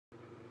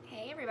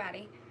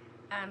everybody.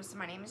 So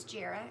my name is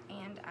Jara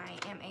and I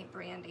am a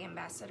brand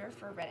ambassador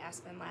for Red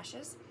Aspen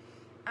Lashes.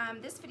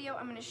 This video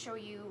I'm going to show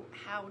you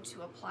how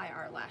to apply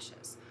our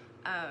lashes.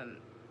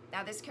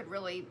 Now this could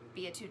really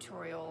be a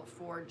tutorial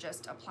for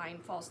just applying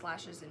false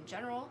lashes in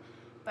general,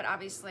 but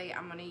obviously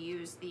I'm going to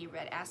use the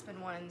Red Aspen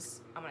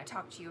ones. I'm going to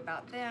talk to you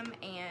about them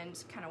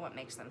and kind of what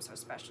makes them so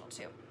special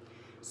too.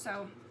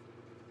 So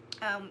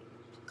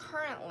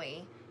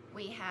currently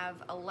we have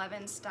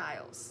 11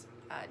 styles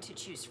to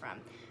choose from.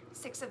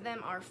 6 of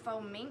them are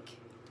faux mink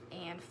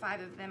and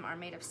 5 of them are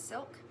made of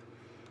silk.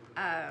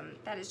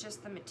 That is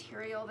just the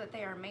material that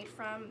they are made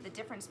from. The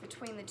difference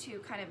between the two,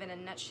 kind of in a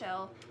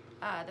nutshell,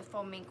 the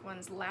faux mink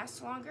ones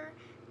last longer.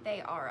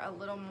 They are a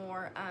little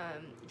more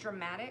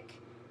dramatic.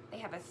 They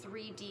have a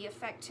 3D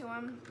effect to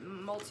them,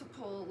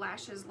 multiple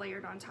lashes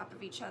layered on top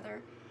of each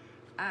other,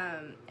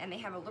 and they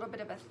have a little bit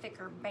of a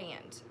thicker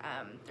band.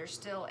 They're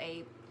still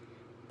a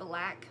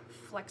black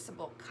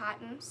flexible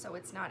cotton, so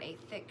it's not a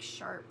thick,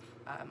 sharp,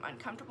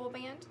 uncomfortable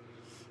band,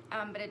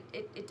 but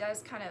it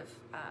does kind of,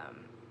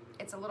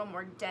 it's a little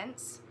more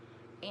dense,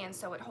 and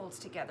so it holds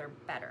together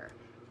better.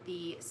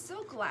 The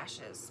silk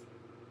lashes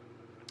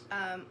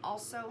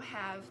also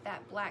have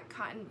that black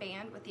cotton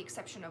band with the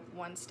exception of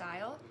one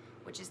style,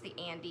 which is the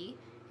Andy.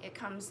 It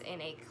comes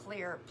in a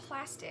clear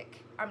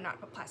plastic,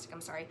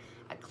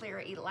 a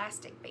clear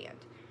elastic band.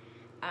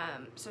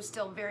 So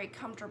still very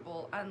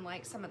comfortable,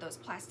 unlike some of those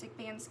plastic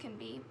bands can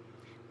be.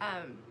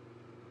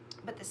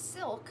 But the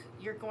silk,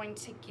 you're going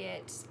to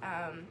get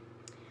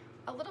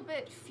a little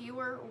bit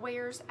fewer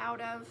wears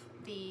out of.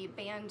 The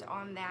band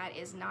on that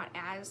is not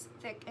as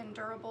thick and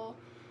durable.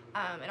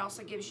 It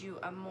also gives you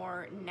a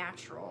more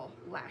natural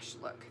lash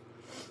look.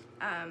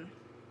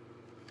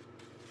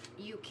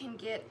 You can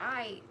get,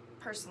 I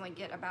personally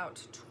get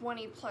about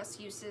 20 plus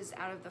uses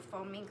out of the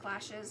faux mink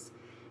lashes,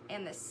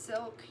 and the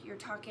silk, you're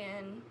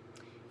talking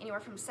anywhere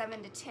from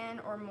 7 to 10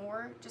 or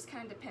more. Just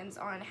kind of depends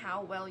on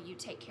how well you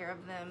take care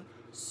of them,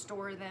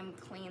 store them,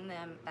 clean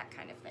them, that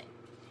kind of thing.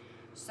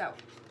 So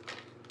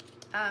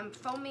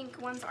faux mink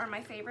ones are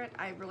my favorite.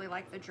 I really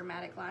like the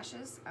dramatic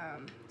lashes,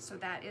 so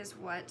that is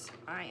what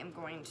I am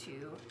going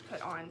to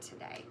put on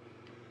today.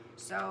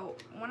 So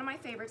one of my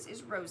favorites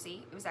is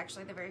Rosie. It was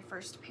actually the very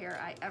first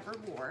pair I ever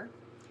wore,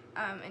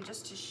 and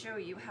just to show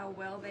you how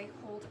well they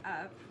hold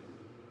up,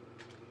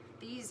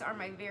 these are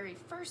my very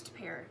first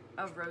pair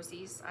of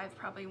Rosies. I've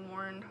probably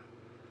worn,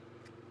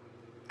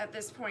 at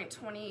this point,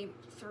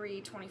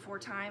 23, 24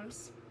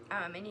 times,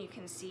 and you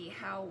can see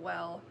how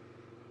well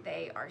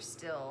they are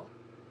still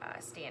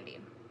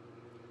standing.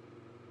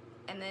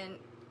 And then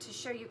to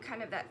show you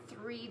kind of that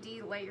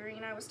 3D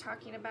layering I was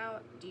talking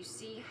about, do you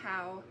see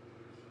how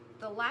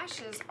the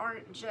lashes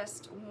aren't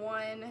just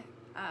one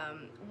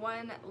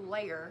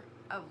layer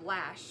of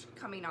lash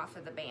coming off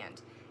of the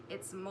band?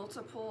 It's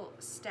multiple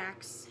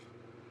stacks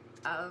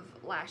of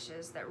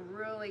lashes that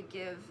really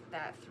give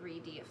that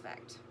 3D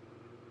effect.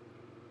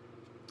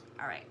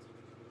 All right,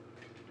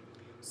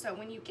 so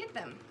when you get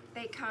them,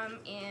 they come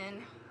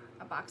in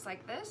a box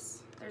like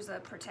this. There's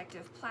a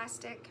protective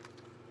plastic,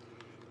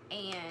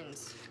 and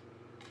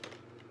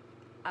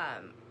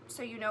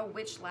so you know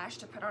which lash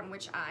to put on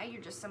which eye.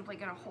 You're just simply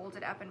gonna hold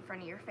it up in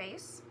front of your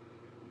face.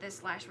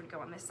 This lash would go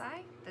on this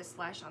eye, this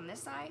lash on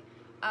this eye.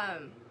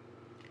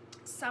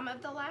 Some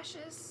of the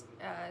lashes,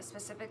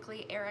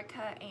 specifically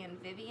Erica and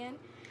Vivian,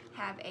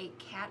 have a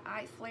cat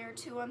eye flare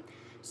to them,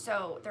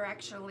 so they're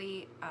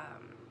actually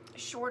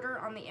shorter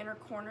on the inner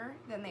corner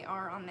than they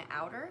are on the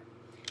outer.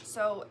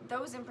 So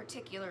those in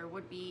particular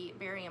would be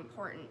very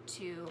important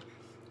to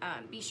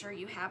be sure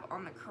you have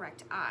on the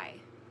correct eye.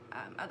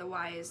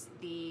 Otherwise,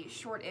 the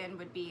short end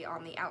would be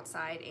on the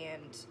outside,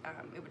 and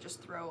it would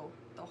just throw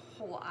the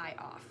whole eye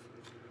off.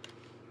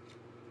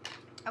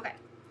 Okay,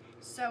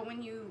 so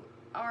when you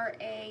are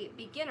a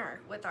beginner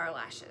with our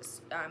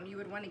lashes, you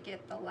would want to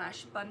get the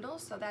lash bundle.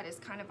 So that is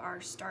kind of our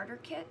starter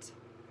kit.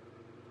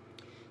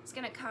 It's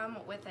going to come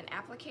with an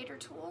applicator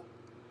tool.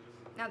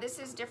 Now this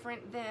is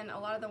different than a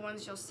lot of the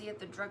ones you'll see at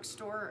the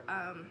drugstore.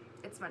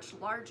 It's much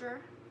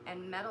larger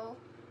and metal,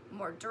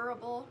 more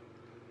durable,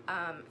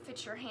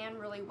 fits your hand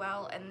really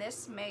well, and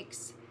this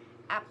makes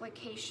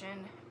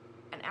application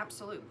an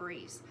absolute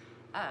breeze.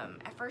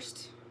 At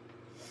first,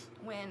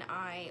 when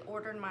I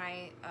ordered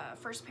my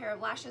first pair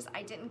of lashes,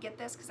 I didn't get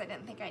this because I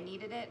didn't think I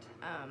needed it.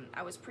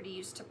 I was pretty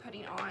used to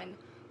putting on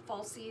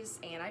falsies,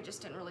 and I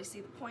just didn't really see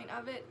the point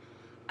of it.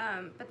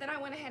 But then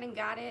I went ahead and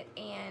got it,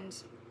 and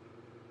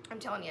I'm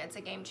telling you, it's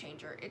a game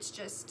changer. It's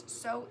just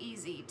so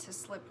easy to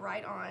slip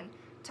right on,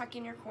 tuck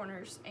in your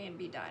corners, and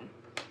be done.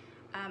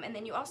 And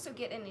then you also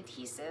get an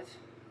adhesive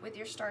with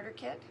your starter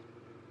kit.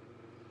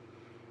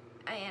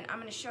 And I'm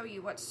going to show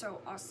you what's so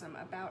awesome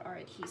about our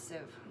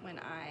adhesive when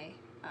I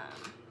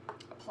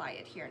apply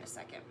it here in a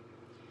second.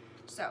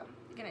 So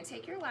you're going to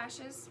take your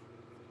lashes,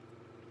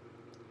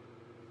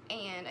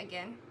 and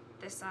again,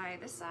 this eye,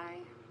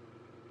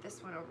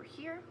 this one over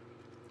here,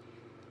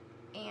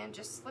 and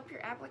just slip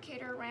your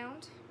applicator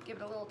around, give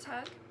it a little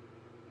tug,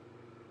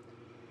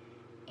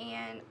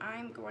 and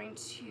I'm going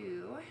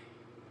to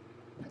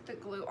put the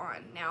glue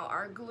on. Now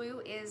our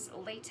glue is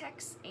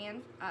latex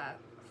and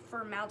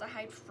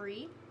formaldehyde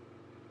free.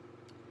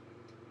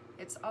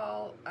 It's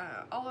all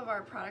of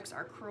our products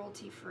are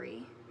cruelty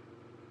free.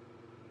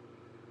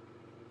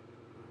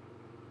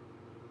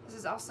 This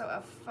is also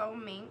a faux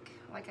mink,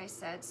 like I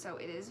said, so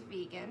it is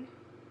vegan.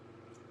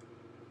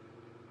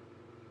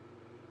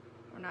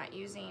 We're not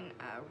using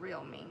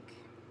real mink.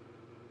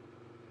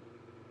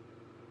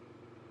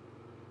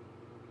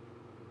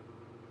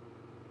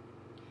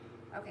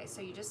 Okay,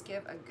 so you just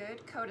give a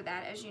good coat of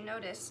that. As you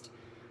noticed,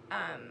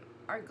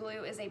 our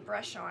glue is a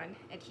brush-on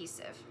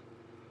adhesive.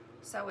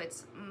 So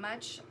it's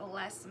much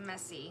less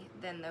messy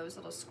than those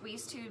little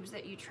squeeze tubes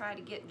that you try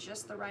to get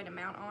just the right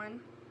amount on.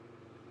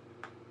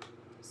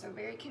 So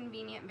very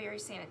convenient, very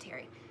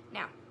sanitary.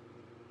 Now,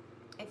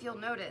 if you'll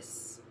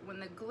notice, when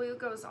the glue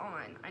goes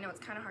on, I know it's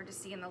kind of hard to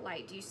see in the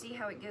light. Do you see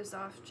how it gives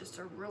off just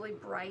a really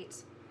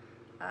bright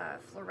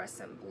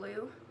fluorescent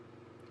blue?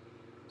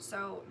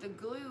 So the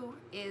glue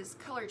is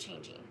color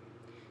changing.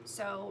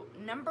 So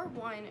number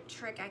one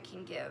trick I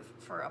can give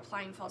for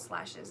applying false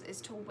lashes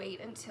is to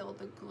wait until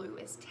the glue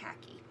is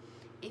tacky.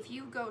 If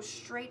you go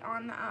straight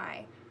on the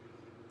eye,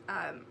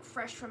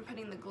 fresh from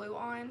putting the glue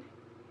on,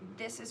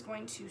 this is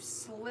going to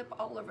slip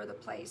all over the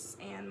place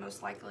and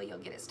most likely you'll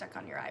get it stuck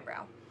on your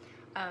eyebrow.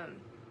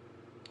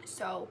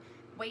 So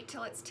wait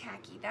till it's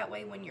tacky. That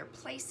way when you're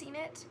placing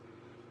it,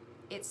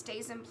 it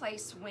stays in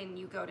place when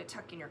you go to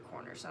tuck in your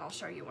corners, and I'll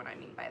show you what I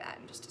mean by that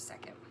in just a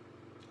second.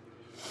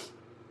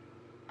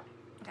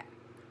 Okay.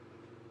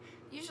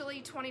 Usually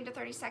 20 to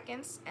 30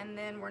 seconds, and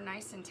then we're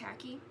nice and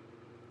tacky.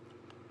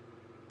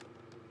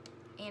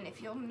 And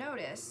if you'll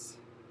notice,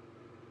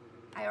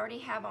 I already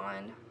have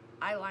on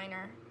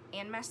eyeliner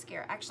and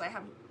mascara. Actually, I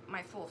have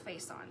my full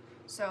face on.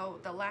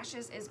 So the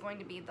lashes is going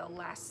to be the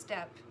last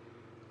step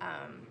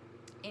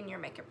in your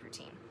makeup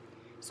routine.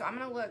 So I'm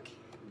gonna look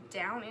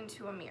down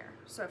into a mirror.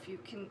 So if you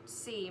can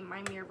see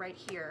my mirror right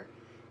here,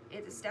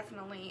 it is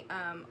definitely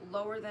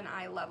lower than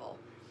eye level.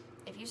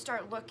 If you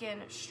start looking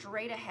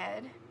straight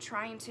ahead,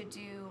 trying to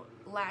do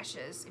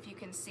lashes, if you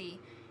can see,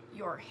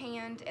 your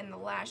hand and the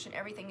lash and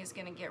everything is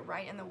gonna get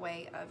right in the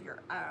way of your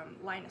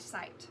line of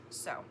sight.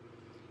 So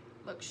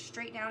look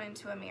straight down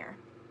into a mirror.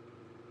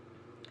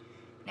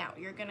 Now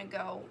you're gonna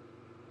go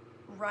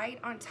right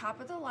on top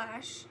of the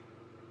lash,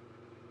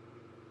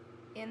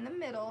 in the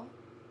middle,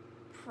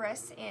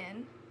 press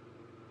in,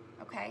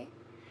 okay?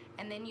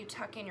 And then you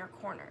tuck in your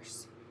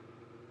corners.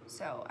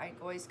 So I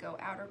always go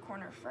outer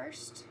corner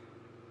first.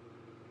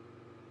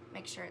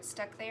 Make sure it's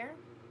stuck there.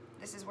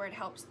 This is where it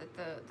helps that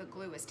the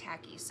glue is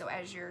tacky. So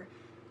as you're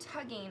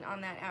tugging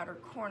on that outer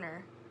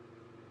corner,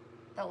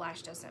 the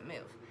lash doesn't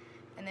move.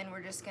 And then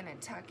we're just gonna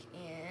tuck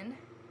in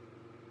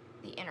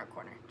the inner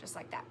corner, just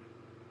like that.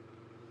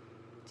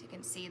 So you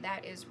can see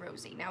that is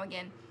rosy. Now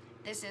again,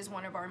 this is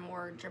one of our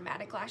more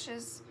dramatic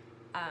lashes.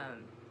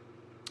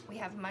 We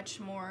have much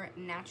more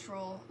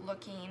natural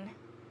looking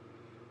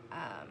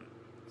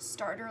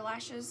starter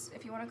lashes,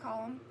 if you want to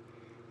call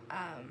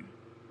them,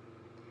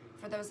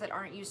 for those that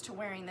aren't used to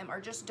wearing them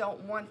or just don't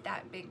want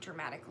that big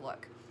dramatic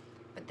look.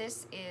 But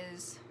this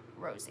is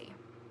rosy.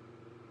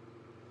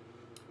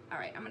 All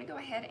right, I'm gonna go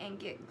ahead and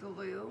get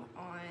glue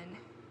on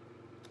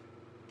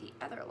the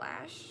other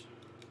lash.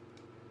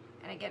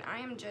 And again, I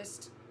am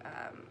just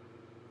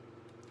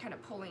kind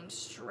of pulling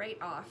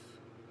straight off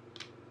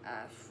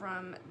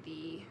from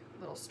the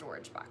little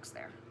storage box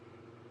there.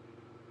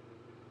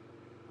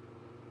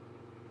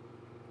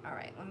 All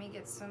right, let me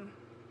get some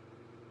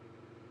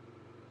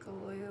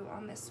glue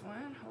on this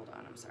one. Hold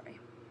on, I'm sorry.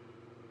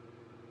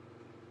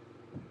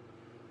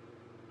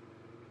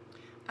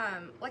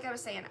 Like I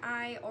was saying,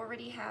 I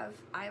already have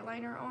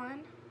eyeliner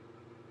on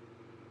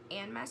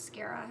and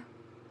mascara.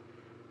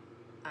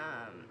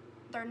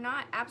 They're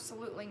not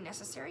absolutely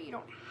necessary. You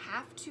don't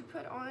have to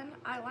put on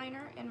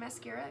eyeliner and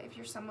mascara if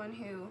you're someone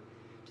who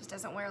just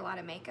doesn't wear a lot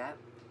of makeup.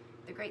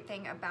 The great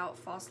thing about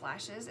false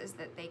lashes is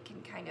that they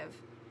can kind of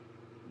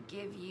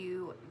give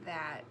you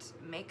that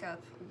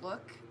makeup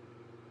look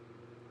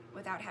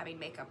without having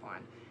makeup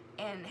on.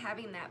 And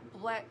having that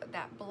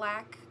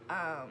black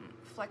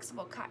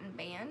flexible cotton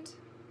band,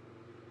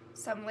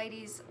 some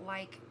ladies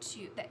like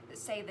to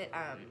say that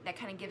that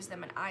kind of gives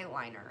them an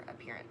eyeliner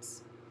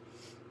appearance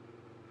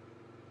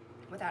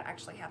without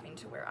actually having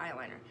to wear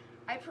eyeliner.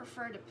 I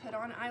prefer to put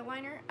on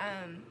eyeliner.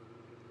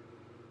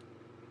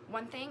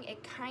 One thing,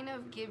 it kind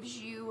of gives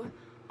you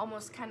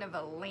almost kind of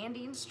a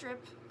landing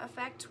strip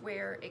effect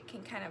where it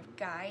can kind of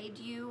guide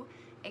you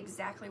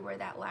exactly where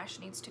that lash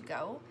needs to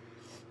go.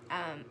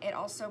 It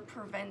also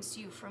prevents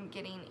you from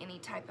getting any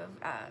type of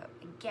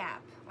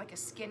gap, like a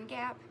skin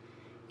gap,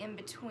 in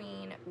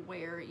between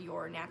where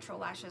your natural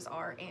lashes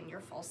are and your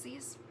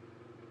falsies.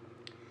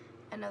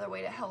 Another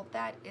way to help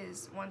that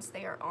is once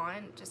they are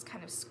on, just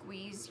kind of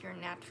squeeze your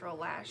natural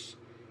lash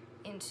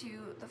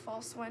into the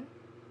false one.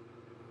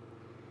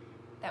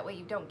 That way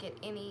you don't get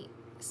any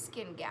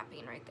skin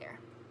gapping right there.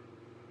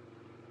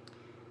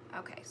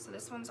 Okay, so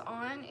this one's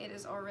on. It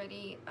is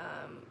already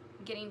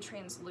getting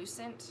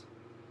translucent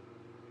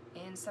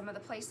in some of the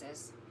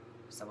places.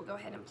 So we'll go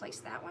ahead and place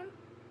that one.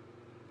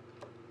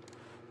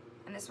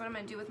 And this one I'm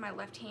going to do with my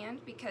left hand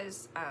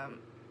because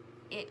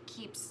it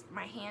keeps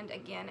my hand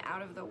again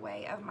out of the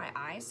way of my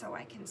eye so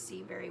I can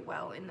see very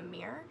well in the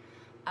mirror.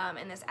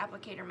 And this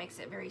applicator makes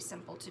it very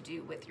simple to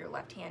do with your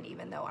left hand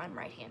even though I'm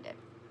right-handed.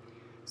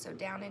 So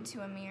down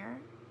into a mirror.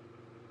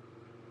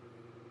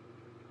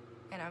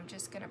 And I'm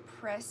just going to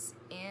press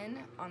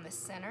in on the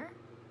center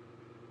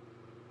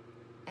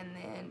and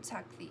then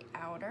tuck the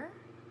outer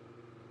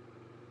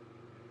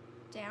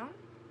down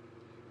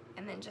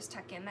and then just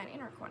tuck in that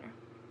inner corner.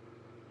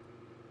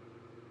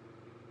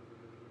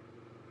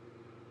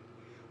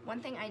 One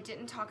thing I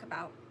didn't talk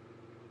about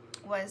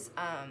was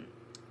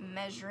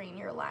measuring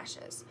your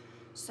lashes.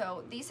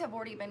 So these have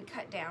already been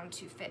cut down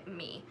to fit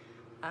me.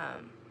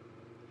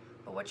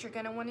 But what you're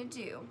gonna wanna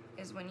do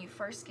is when you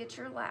first get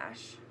your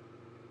lash,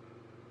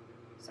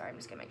 sorry, I'm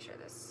just gonna make sure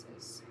this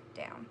is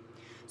down.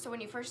 So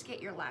when you first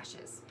get your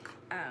lashes,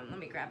 let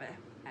me grab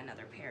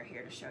another pair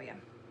here to show you.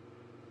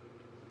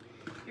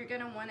 You're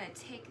gonna wanna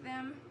take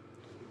them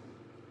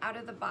out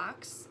of the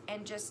box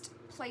and just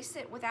place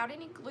it without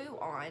any glue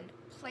on,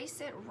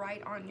 place it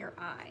right on your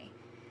eye.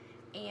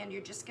 And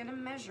you're just gonna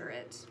measure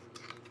it.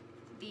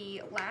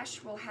 The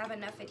lash will have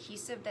enough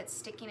adhesive that's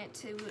sticking it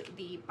to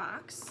the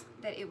box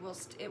that it will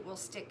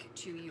stick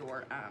to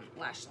your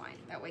lash line.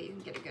 That way you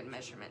can get a good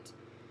measurement.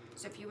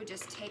 So if you would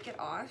just take it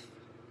off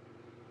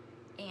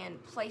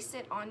and place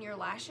it on your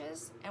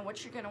lashes, and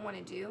what you're gonna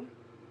wanna do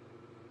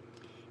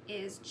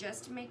is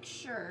just make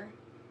sure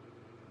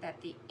that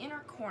the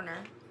inner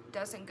corner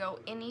doesn't go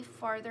any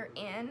farther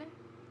in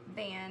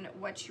than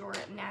what your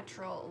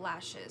natural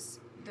lashes,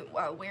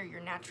 where your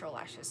natural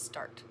lashes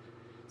start.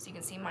 So you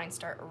can see mine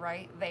start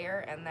right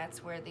there, and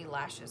that's where the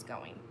lash is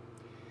going.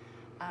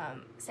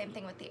 Same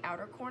thing with the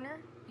outer corner.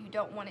 You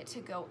don't want it to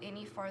go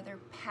any farther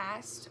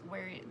past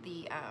where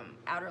the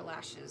outer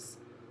lashes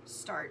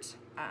start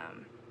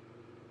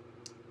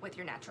with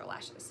your natural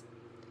lashes.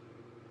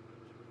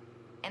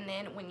 And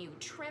then when you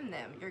trim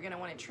them, you're gonna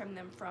wanna trim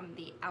them from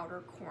the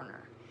outer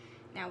corner.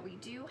 Now we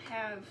do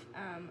have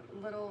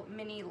little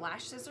mini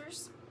lash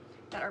scissors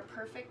that are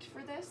perfect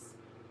for this.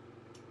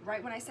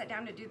 Right when I sat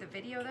down to do the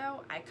video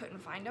though, I couldn't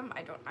find them.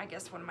 I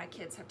guess one of my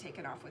kids have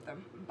taken off with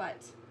them,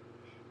 but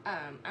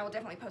I will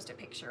definitely post a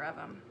picture of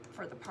them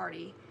for the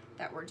party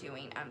that we're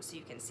doing so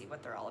you can see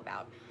what they're all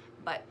about.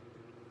 But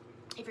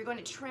if you're going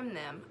to trim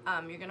them,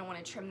 you're going to want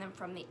to trim them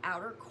from the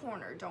outer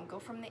corner. Don't go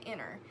from the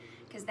inner,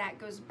 because that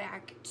goes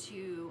back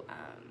to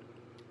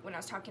when I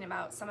was talking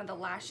about some of the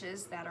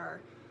lashes that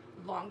are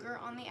longer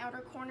on the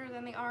outer corner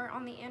than they are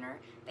on the inner.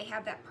 They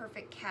have that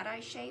perfect cat eye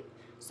shape,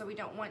 so we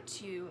don't want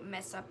to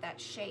mess up that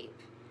shape.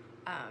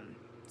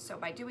 So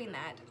by doing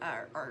that,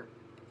 or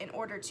in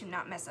order to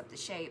not mess up the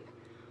shape,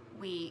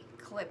 we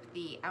clip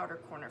the outer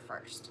corner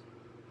first.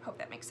 Hope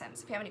that makes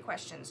sense. If you have any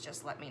questions,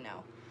 just let me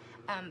know.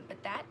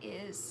 But that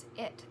is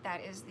it.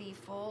 That is the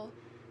full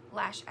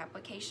lash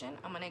application.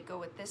 I'm gonna go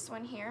with this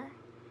one here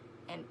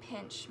and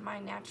pinch my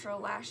natural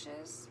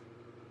lashes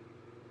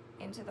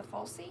into the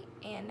falsie,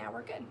 and now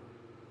we're good.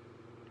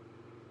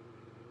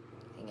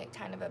 You can get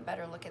kind of a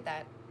better look at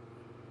that.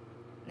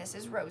 This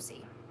is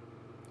rosy.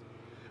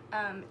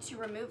 To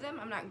remove them,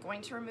 I'm not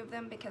going to remove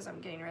them because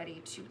I'm getting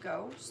ready to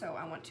go, so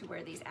I want to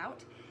wear these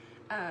out.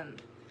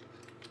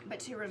 But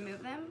to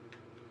remove them,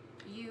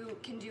 you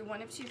can do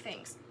one of two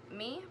things.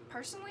 Me,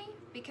 personally,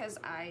 because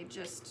I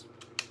just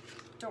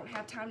don't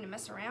have time to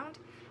mess around,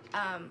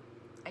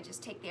 I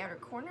just take the outer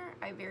corner,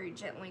 I very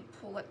gently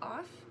pull it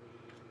off,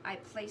 I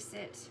place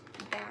it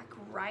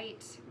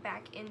right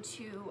back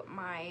into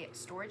my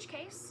storage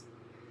case,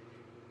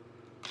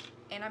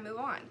 and I move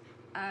on.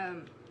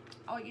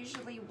 I'll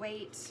usually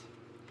wait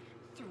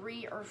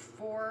 3 or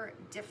 4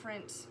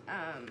 different,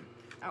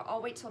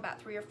 I'll wait till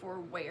about 3 or 4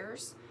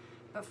 wears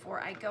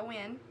before I go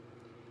in.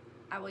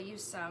 I will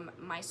use some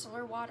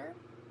micellar water.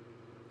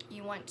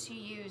 You want to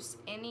use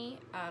any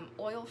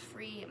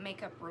oil-free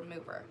makeup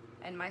remover,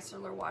 and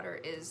micellar water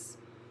is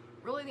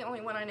really the only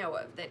one I know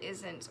of that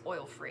isn't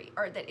oil-free,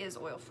 or that is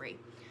oil-free.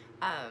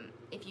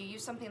 If you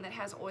use something that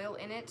has oil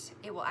in it,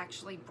 it will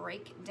actually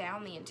break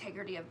down the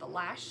integrity of the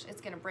lash.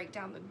 It's gonna break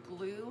down the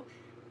glue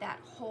that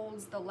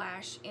holds the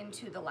lash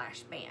into the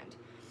lash band.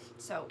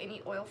 So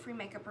any oil-free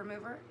makeup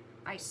remover,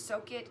 I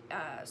soak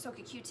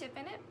a Q-tip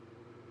in it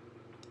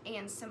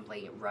and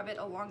simply rub it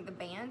along the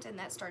band, and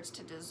that starts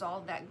to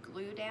dissolve that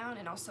glue down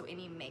and also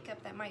any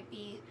makeup that might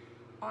be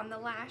on the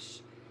lash.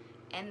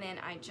 And then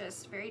I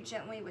just very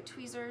gently with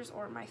tweezers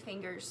or my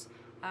fingers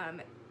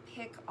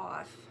pick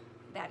off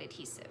that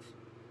adhesive,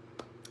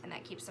 and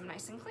that keeps them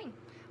nice and clean.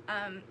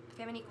 If you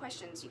have any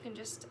questions, you can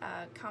just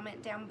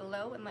comment down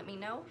below and let me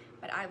know,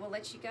 but I will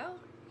let you go,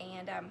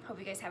 and hope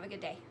you guys have a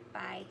good day.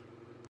 Bye.